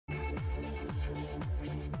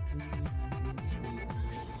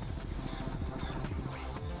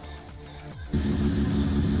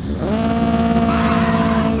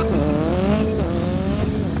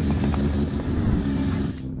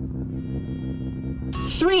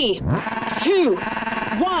Three, 2,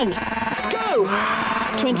 1, go!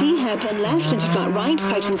 20, hairpin left into flat right,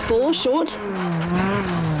 tightens 4, short.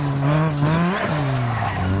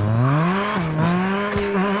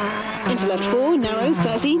 Into left 4, narrows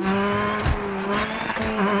 30.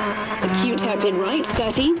 Acute hairpin right,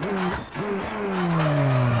 30.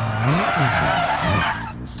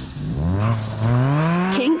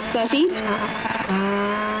 Kink, 30.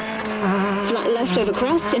 Flat left over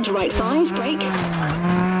crest, into right 5, brake.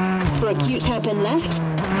 For acute hairpin left.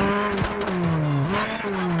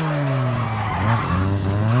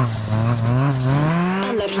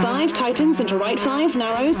 And left 5, tightens into right 5,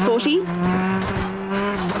 narrows 40.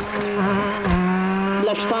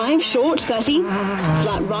 Left 5, short 30.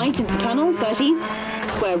 Flat right into tunnel 30.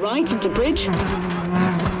 Square right into bridge.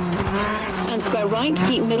 And square right,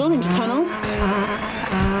 keep middle into tunnel.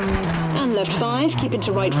 And left 5, keep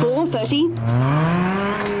into right 4, 30.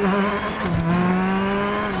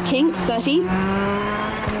 Kink 30.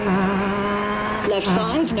 Left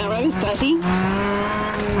 5, narrows 30.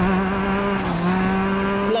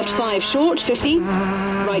 Left 5, short 50.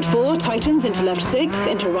 Right 4, tightens into left 6,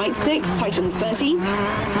 into right 6, tightens 30.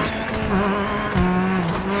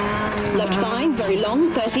 Left 5, very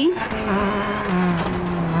long 30.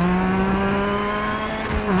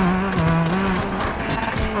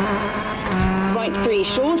 Right 3,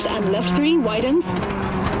 short, and left 3, widens.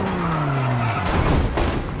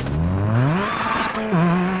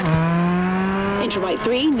 Into right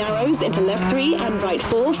 3, narrows, into left 3, and right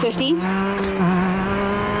 4, 50.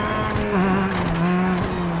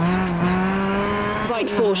 Right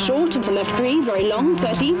 4, short, into left 3, very long,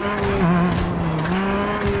 30.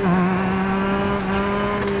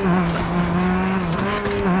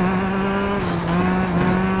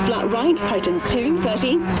 Flat right, tightens 2,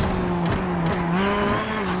 30.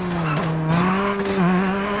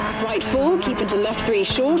 Right 4, keep into left 3,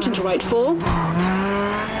 short, into right 4.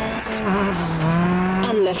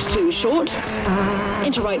 And left 2, short.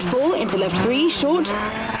 Into right 4, into left 3, short.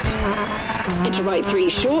 Into right 3,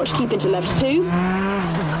 short, keep into left 2.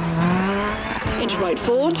 Into right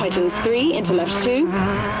 4, tightens 3, into left 2.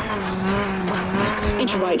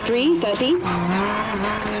 Into right 3, 30.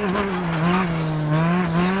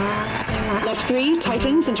 Left 3,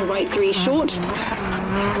 tightens, into right 3, short.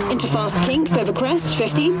 Into fast kinks over crest,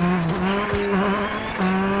 50.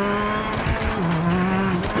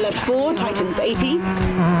 Left 4, tightens 80.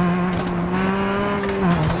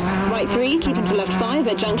 Right 3, keep into left 5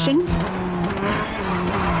 at junction.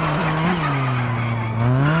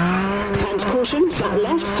 And caution, flat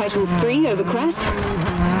left, tightens 3 over crest.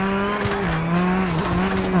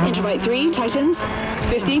 Into right 3, tightens,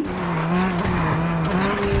 50.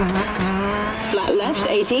 Flat left,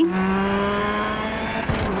 80.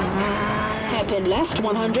 Hairpin left,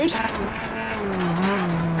 100.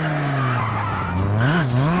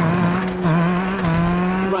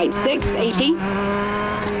 Right 6, 80.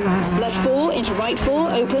 Left 4, into right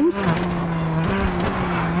 4, opens.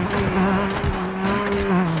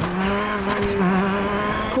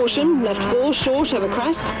 Caution, left 4, short over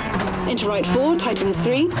crest. Into right 4, tightens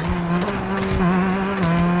 3.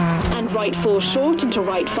 And right 4, short, into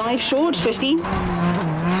right 5, short, 50.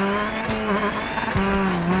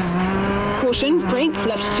 Caution, brake,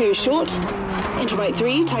 left 2, short. Into right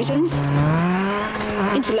 3, tightens.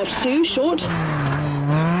 Into left 2, short.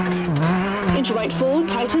 Into right 4,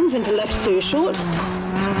 tightens, into left 2, short.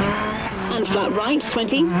 And flat right,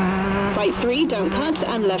 20. Right 3, don't cut,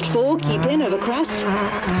 and left 4, keep in over crest.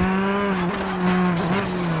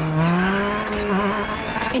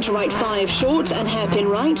 Into right 5, short, and hairpin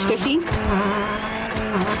right, 50.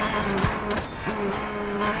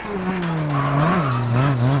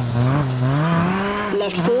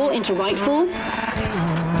 Left 4, into right 4.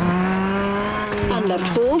 And left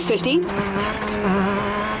 4, 50.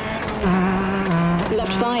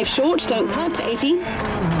 Left 5, short, don't cut, 80.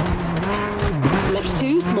 Left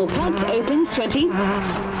 2, small cut, opens, 20.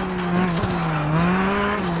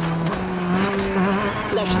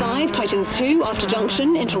 Left 5, tightens 2, after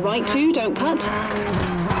junction, into right 2, don't cut.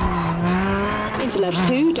 Into left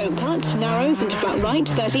 2, don't cut, narrows, into flat right,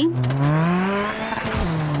 30.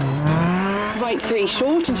 Right 3,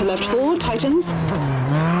 short, into left 4, tightens.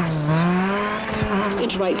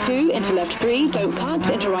 Into right 2, into left 3, don't cut,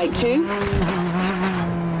 into right 2.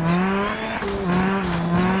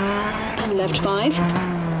 And left 5.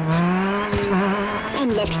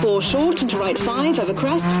 And left 4, short, into right 5, over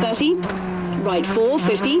crest, 30. Right 4,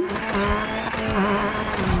 50.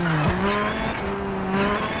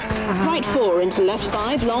 Right right 4 into left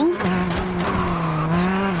 5 long.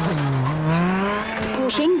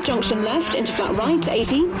 Caution, junction left into flat right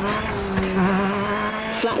 80.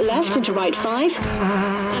 Flat left into right 5.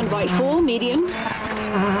 And right 4 medium.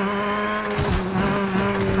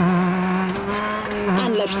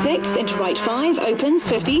 And left 6 into right 5 opens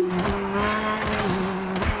 50.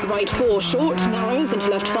 Right 4 short, narrows into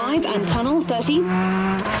left 5 and tunnel 30.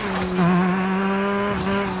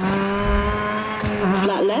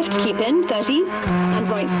 Flat left, keep in 30. And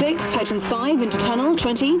right 6, tighten 5 into tunnel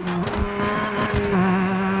 20.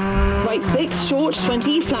 Right 6 short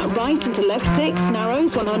 20, flat right into left 6,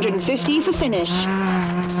 narrows 150 for finish.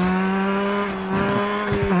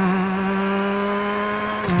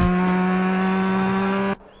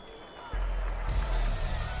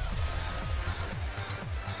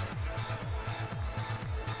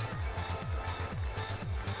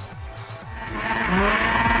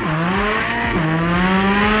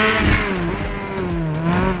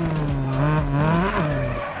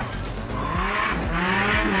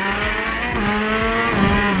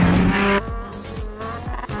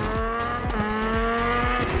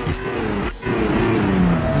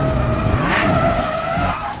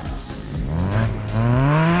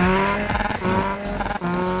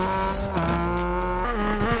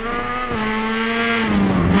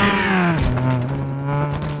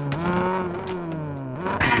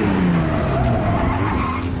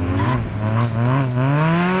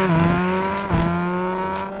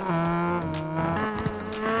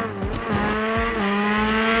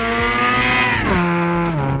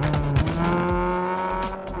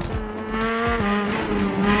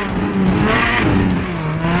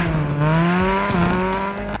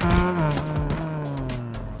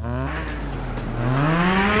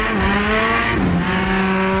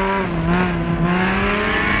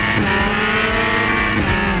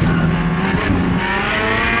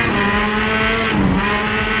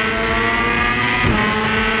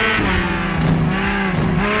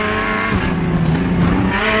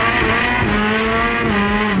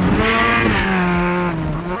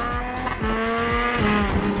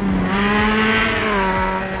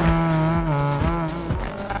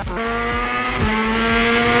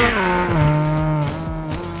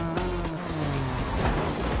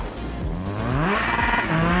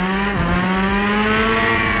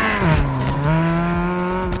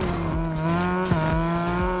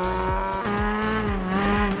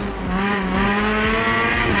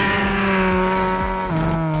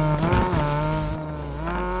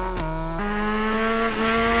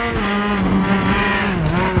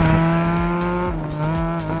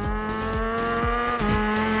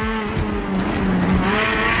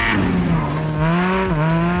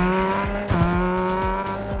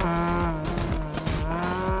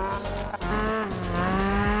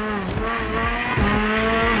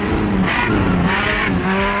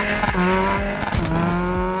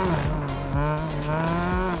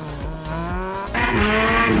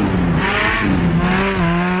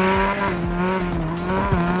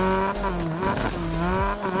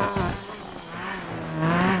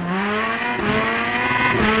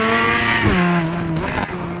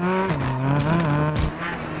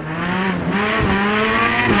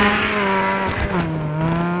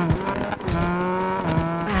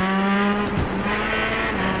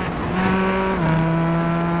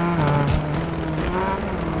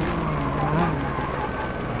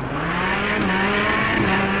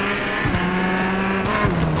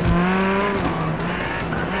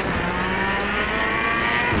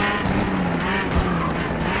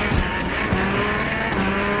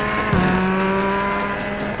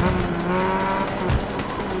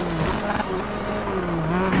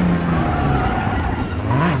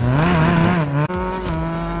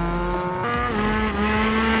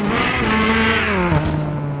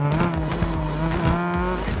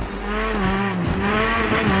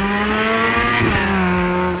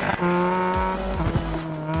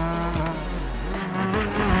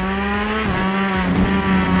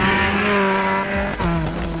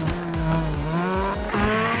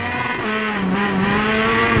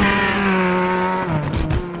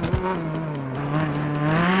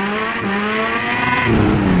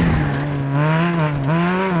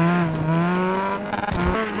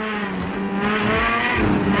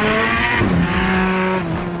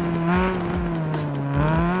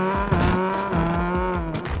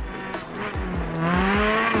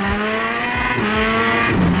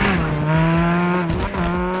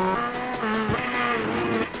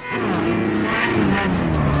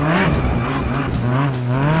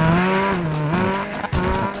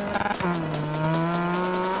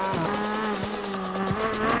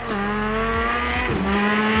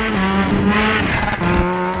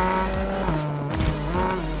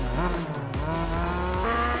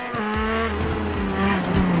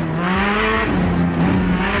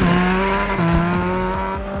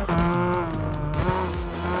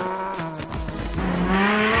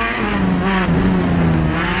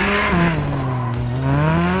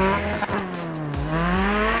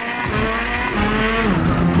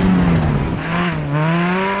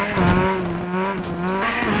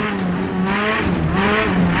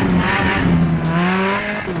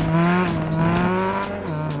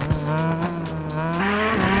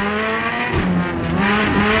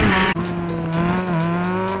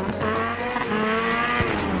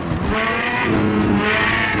 Bye.